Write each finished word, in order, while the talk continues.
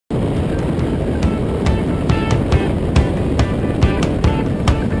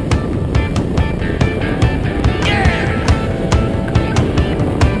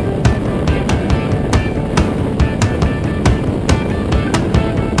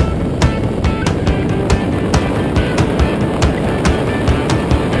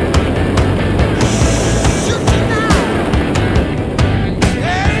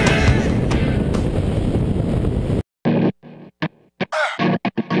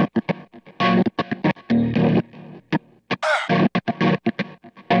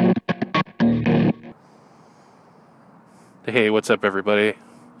Hey, what's up, everybody?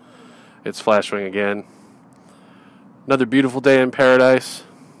 It's Flashwing again. Another beautiful day in paradise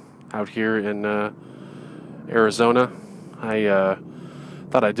out here in Arizona. I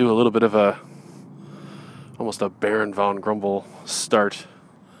thought I'd do a little bit of almost a Baron von Grumble start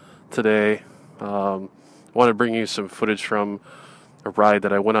today. I want to bring you some footage from a ride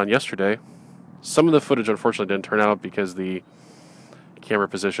that I went on yesterday. Some of the footage, unfortunately, didn't turn out because the camera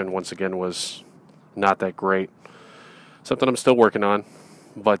position, once again, was not that great. Something I'm still working on,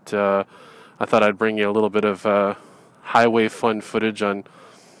 but I thought I'd bring you a little bit of highway fun footage on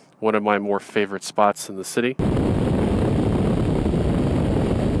one of my more favorite spots in the city.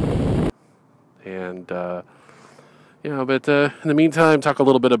 And, but in the meantime, talk a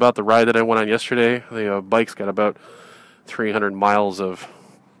little bit about the ride that I went on yesterday. The bike's got about 300 miles of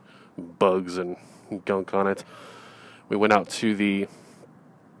bugs and gunk on it. We went out to the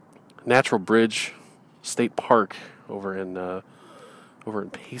Natural Bridge State Park over in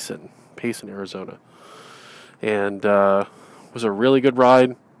Payson, Arizona, and it was a really good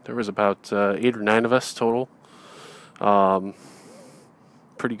ride. There was about 8 or 9 of us total.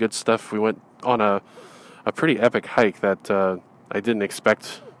 Pretty good stuff. We went on a pretty epic hike that I didn't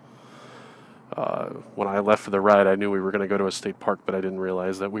expect. When I left for the ride, I knew we were going to go to a state park, but I didn't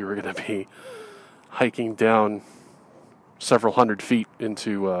realize that we were going to be hiking down several hundred feet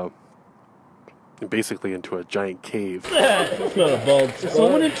into basically into a giant cave. That's not a bald spot.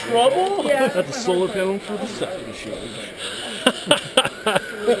 Someone in trouble? Yeah. Got the solar panel for the second machine.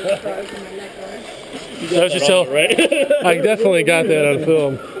 I was just telling, right? I definitely got that on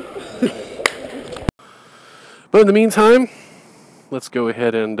film. But in the meantime, let's go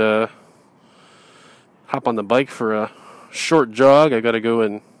ahead and hop on the bike for a short jog. I got to go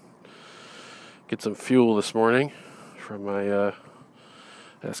and get some fuel this morning from my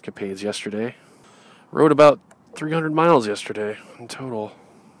escapades yesterday. Rode about 300 miles yesterday in total.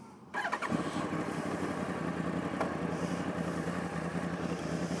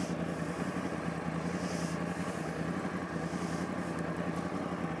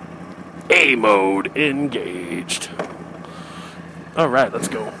 A mode engaged. All right, let's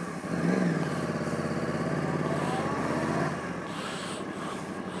go.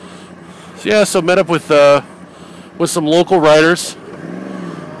 So met up with some local riders.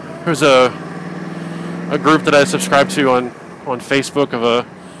 There's a group that I subscribe to on Facebook of a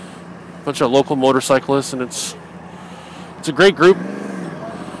bunch of local motorcyclists, and it's a great group,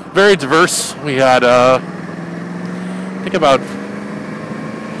 very diverse. We had I think about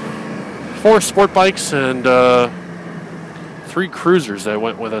 4 sport bikes and 3 cruisers that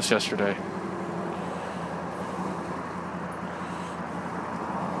went with us yesterday.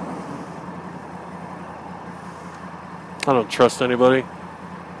 I don't trust anybody.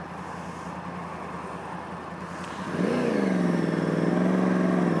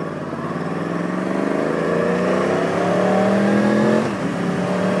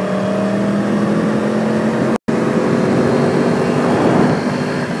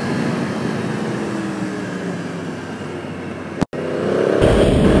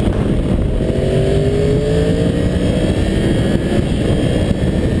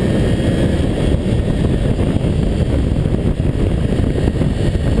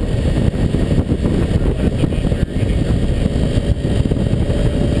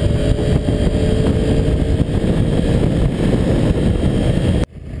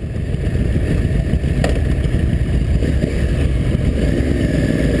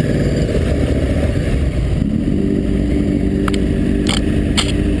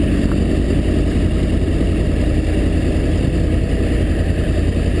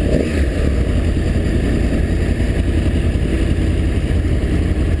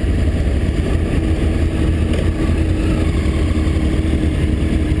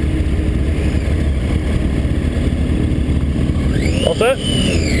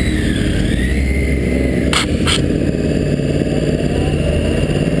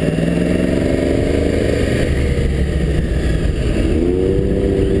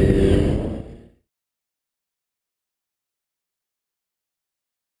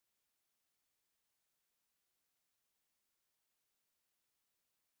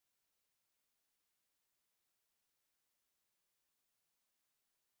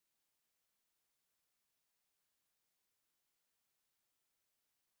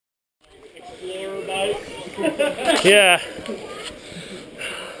 Yeah.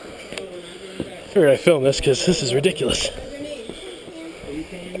 Figured I'd film this because this is ridiculous.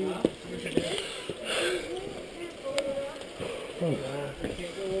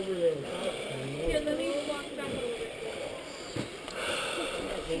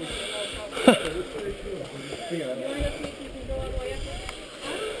 You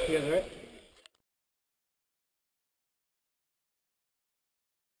guys alright?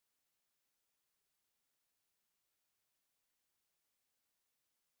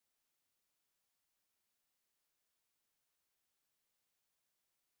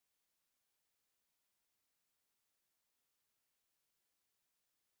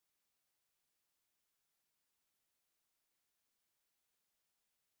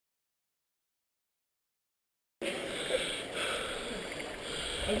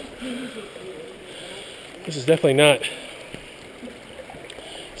 This is definitely not.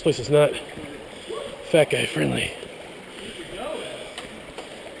 This place is not fat guy friendly.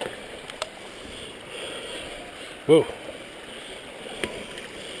 Whoa.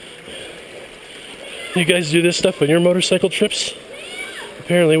 You guys do this stuff on your motorcycle trips?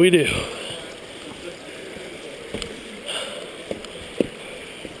 Apparently we do.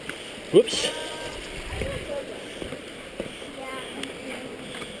 Whoops.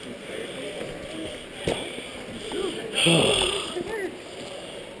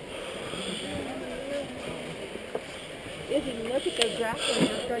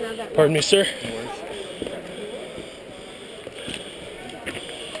 Pardon me, sir.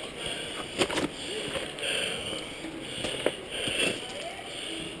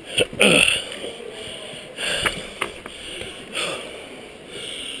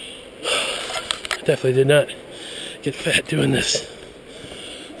 Definitely did not get fat doing this.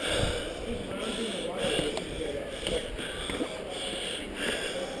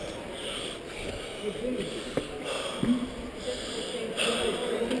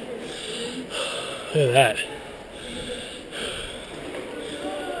 Look at that.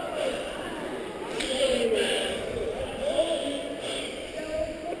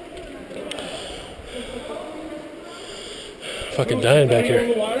 Fucking dying back here.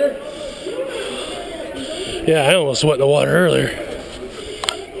 Yeah, I almost went in the water earlier.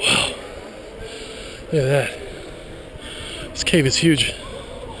 Wow. Look at that. This cave is huge.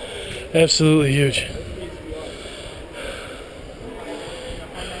 Absolutely huge.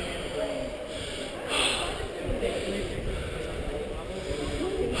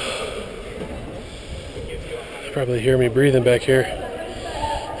 Probably hear me breathing back here.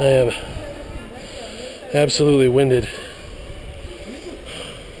 I am absolutely winded.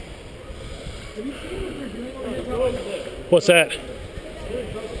 What's that?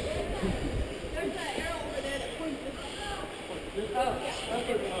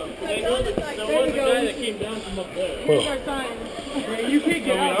 Whoa. You can't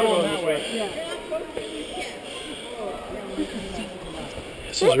get out going that way.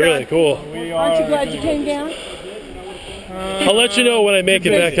 This is really cool. Aren't you glad you came down? I'll let you know when I make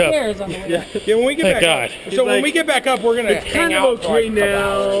it back up. Yeah, when we get Thank back God. up. So when we get back up, we're gonna hang out okay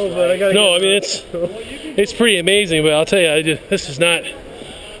now, but I gotta. No, I mean it's pretty amazing, but I'll tell you, this is not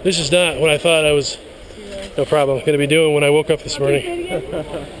what I thought I was. No problem. Going to be doing when I woke up this morning.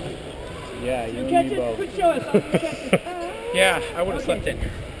 Yeah, you and me both. Yeah, I would have slept in.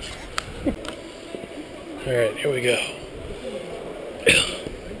 All right, here we go.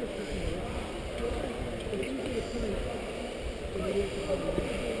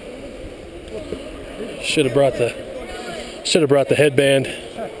 Should have brought the headband.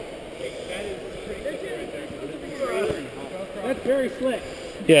 That's very slick.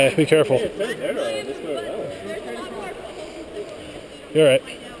 Yeah, be careful. You're all right.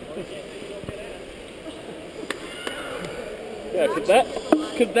 Yeah,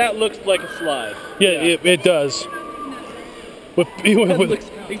 because that looks like a slide. Yeah, it does. That looks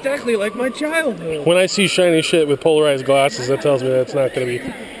exactly like my childhood. When I see shiny shit with polarized glasses, that tells me that it's not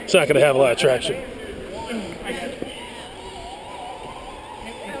going to have a lot of traction.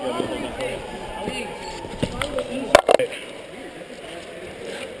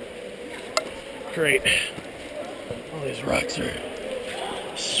 Great. All these rocks are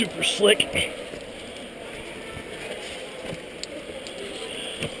super slick.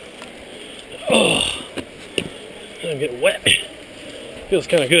 Oh, I'm getting wet. Feels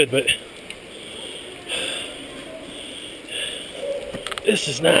kind of good, but this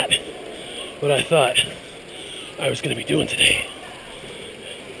is not what I thought I was going to be doing today.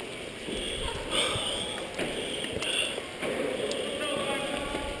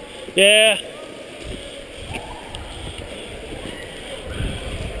 Yeah.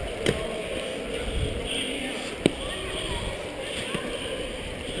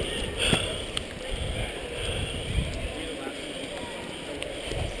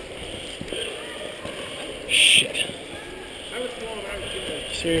 Shit.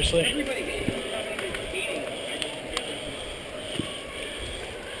 Seriously?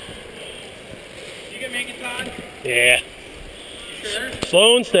 Yeah. Sure.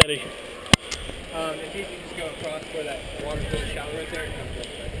 Slow and steady. If you can just go across where that water's going to shower right there, it comes up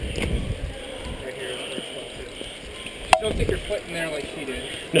right here. Is where it's supposed to. Just don't stick your foot in there like she did.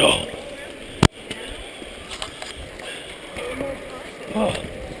 No. Oh,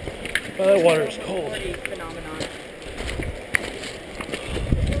 that water is cold. Phenomenon.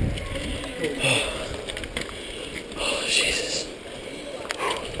 Oh, Jesus.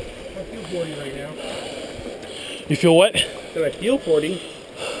 I feel 40 right now. You feel what? So I feel 40.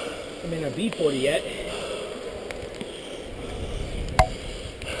 I may not be 40 yet.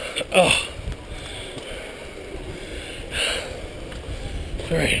 Oh.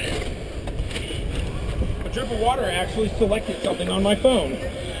 All right. A drip of water actually selected something on my phone.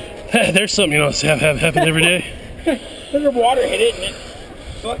 There's something you know have happen every day. A drip of water hit it and it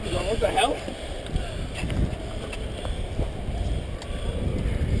selected on. What the hell?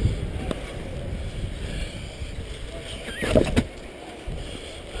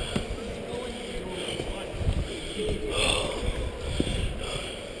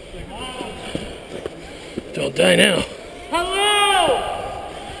 Don't die now. Hello!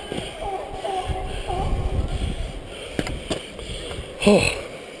 Oh.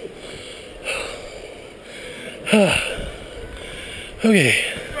 Okay.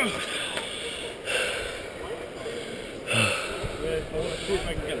 I want to see if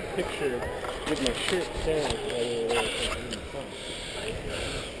I can get a picture with my shirt down all the way in the front.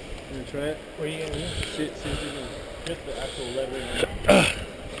 You want to try it? What are you going to do? See if you can get the actual lettering.